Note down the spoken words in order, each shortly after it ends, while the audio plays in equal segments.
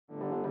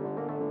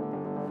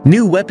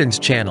New Weapons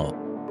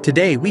Channel.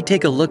 Today we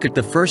take a look at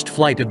the first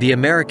flight of the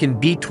American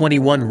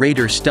B-21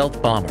 Raider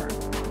stealth bomber.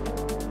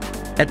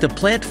 At the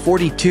Plant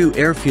 42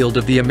 airfield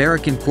of the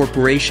American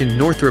corporation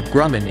Northrop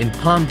Grumman in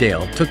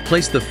Palmdale took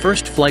place the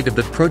first flight of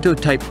the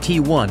prototype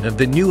T-1 of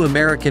the new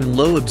American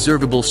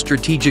low-observable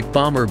strategic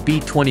bomber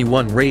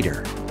B-21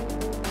 Raider.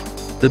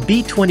 The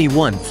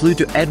B-21 flew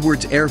to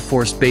Edwards Air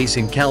Force Base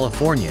in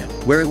California,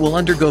 where it will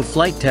undergo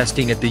flight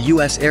testing at the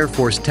U.S. Air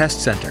Force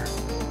Test Center.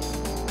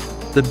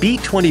 The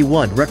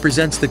B-21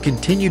 represents the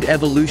continued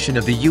evolution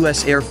of the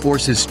U.S. Air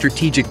Force's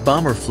strategic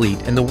bomber fleet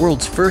and the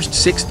world's first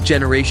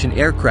sixth-generation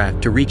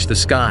aircraft to reach the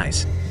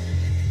skies.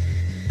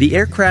 The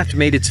aircraft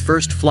made its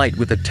first flight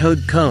with a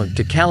towed cone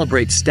to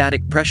calibrate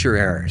static pressure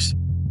errors.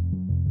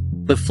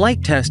 The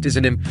flight test is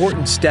an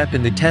important step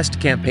in the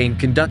test campaign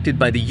conducted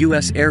by the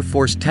U.S. Air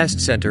Force Test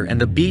Center and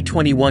the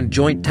B-21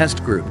 Joint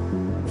Test Group,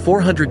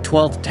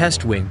 412th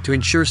Test Wing to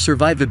ensure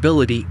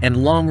survivability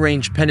and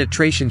long-range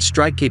penetration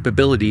strike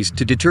capabilities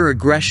to deter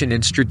aggression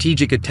and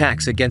strategic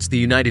attacks against the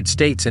United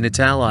States and its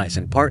allies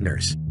and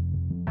partners.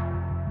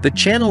 The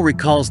channel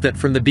recalls that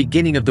from the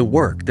beginning of the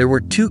work there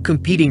were two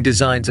competing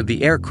designs of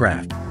the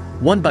aircraft,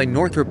 one by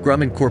Northrop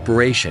Grumman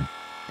Corporation,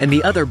 and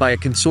the other by a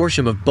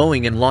consortium of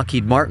Boeing and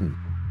Lockheed Martin.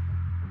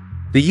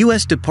 The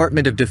U.S.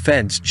 Department of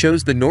Defense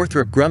chose the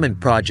Northrop Grumman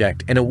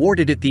project and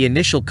awarded it the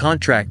initial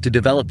contract to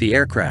develop the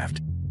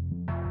aircraft.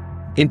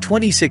 In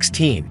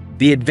 2016,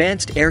 the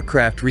advanced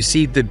aircraft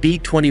received the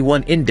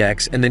B-21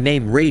 index and the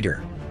name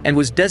Raider, and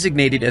was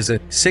designated as a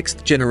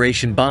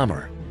sixth-generation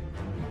bomber.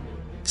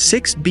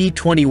 6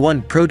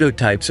 B-21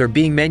 prototypes are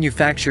being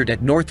manufactured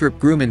at Northrop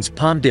Grumman's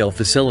Palmdale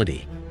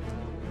facility.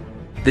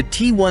 The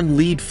T-1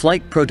 lead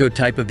flight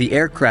prototype of the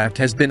aircraft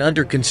has been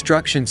under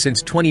construction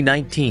since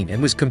 2019 and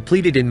was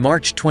completed in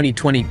March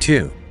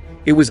 2022.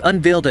 It was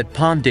unveiled at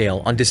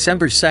Palmdale on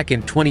December 2,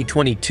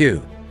 2022,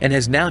 and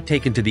has now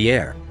taken to the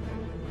air.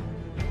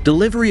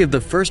 Delivery of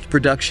the first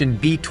production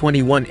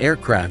B-21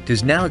 aircraft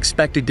is now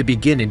expected to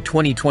begin in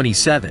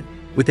 2027,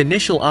 with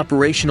initial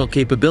operational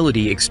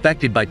capability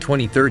expected by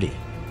 2030.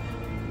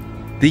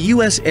 The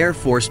U.S. Air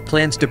Force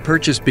plans to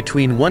purchase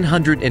between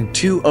 100 and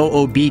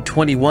 200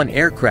 B-21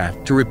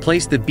 aircraft to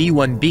replace the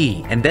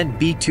B-1B and then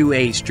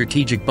B-2A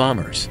strategic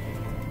bombers.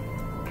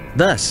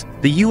 Thus,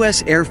 the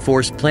U.S. Air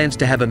Force plans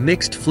to have a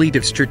mixed fleet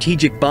of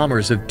strategic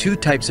bombers of two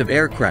types of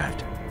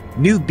aircraft: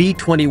 new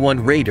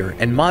B-21 Raider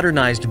and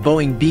modernized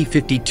Boeing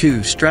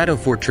B-52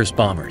 Stratofortress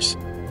bombers.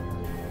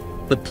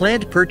 The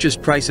planned purchase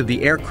price of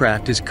the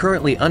aircraft is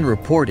currently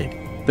unreported,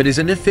 but is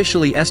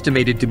unofficially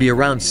estimated to be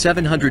around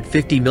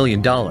 $750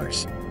 million.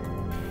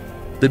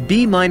 The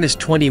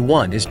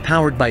B-21 is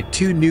powered by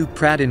two new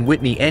Pratt &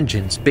 Whitney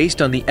engines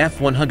based on the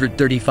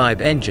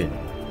F-135 engine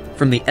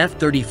from the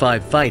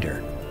F-35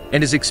 fighter,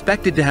 and is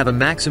expected to have a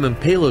maximum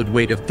payload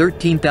weight of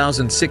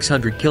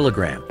 13,600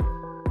 kilograms.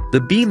 The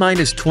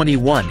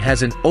B-21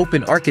 has an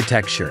open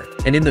architecture,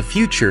 and in the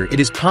future it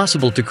is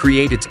possible to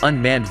create its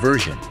unmanned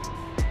version.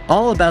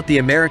 All about the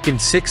American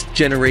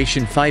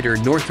sixth-generation fighter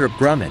Northrop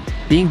Grumman,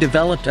 being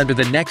developed under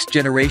the Next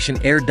Generation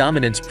Air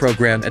Dominance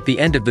program at the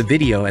end of the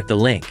video at the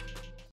link.